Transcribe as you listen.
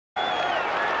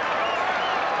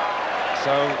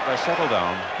So they settle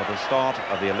down for the start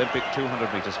of the Olympic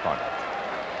 200 metres final.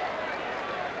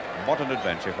 What an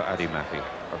adventure for Adi Mafi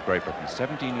of Great Britain,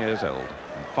 17 years old,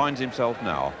 and finds himself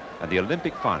now at the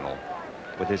Olympic final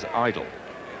with his idol,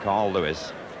 Carl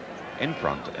Lewis, in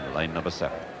front in lane number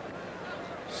 7.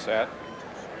 Set.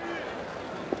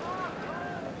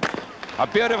 A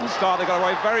beautiful start, they got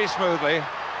away very smoothly,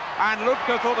 and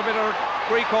Lubka thought a bit of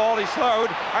recall, he slowed,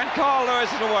 and Carl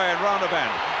Lewis is away and round a bend.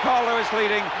 Carl Lewis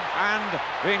leading and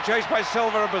being chased by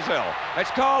Silva of Brazil. It's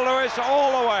Carl Lewis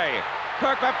all the way.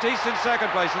 Kirk Baptiste in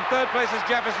second place, in third place is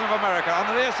Jefferson of America, on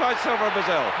the near side Silva of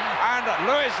Brazil, and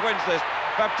Lewis wins this.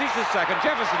 Baptiste is second,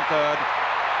 Jefferson third,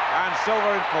 and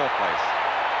Silva in fourth place.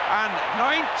 And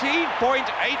 19.81,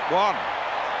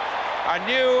 a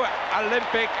new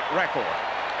Olympic record.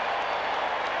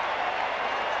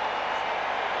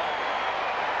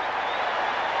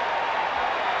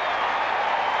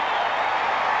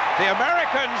 The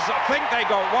Americans think they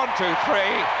got 1, 2, 3,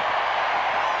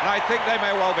 and I think they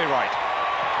may well be right.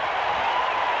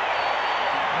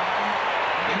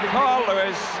 Carl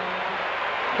Lewis,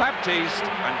 Baptiste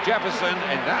and Jefferson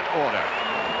in that order.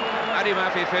 Adi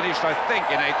Mafi finished, I think,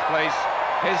 in 8th place.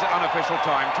 His unofficial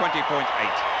time, 20.8.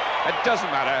 It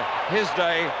doesn't matter. His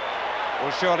day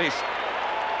will surely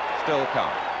still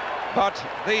come. But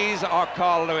these are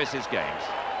Carl Lewis's games.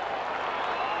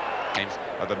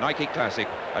 Of the Nike Classic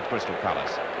at Crystal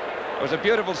Palace. It was a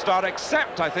beautiful start,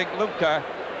 except, I think, Lubka,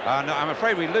 and I'm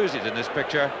afraid we lose it in this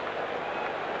picture.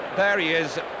 There he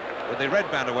is with the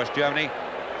red band of West Germany.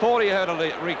 Thought he heard a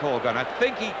recall gun. I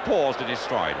think he paused in his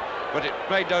stride, but it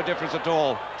made no difference at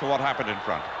all to what happened in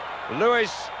front.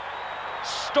 Lewis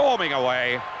storming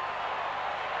away,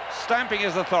 stamping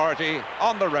his authority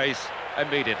on the race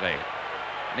immediately.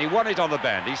 And he won it on the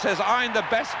bend. He says, I'm the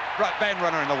best bend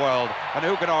runner in the world, and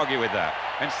who can argue with that?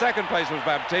 In second place was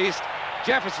Baptiste,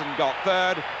 Jefferson got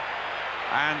third,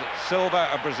 and Silva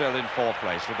of Brazil in fourth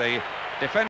place, with the defense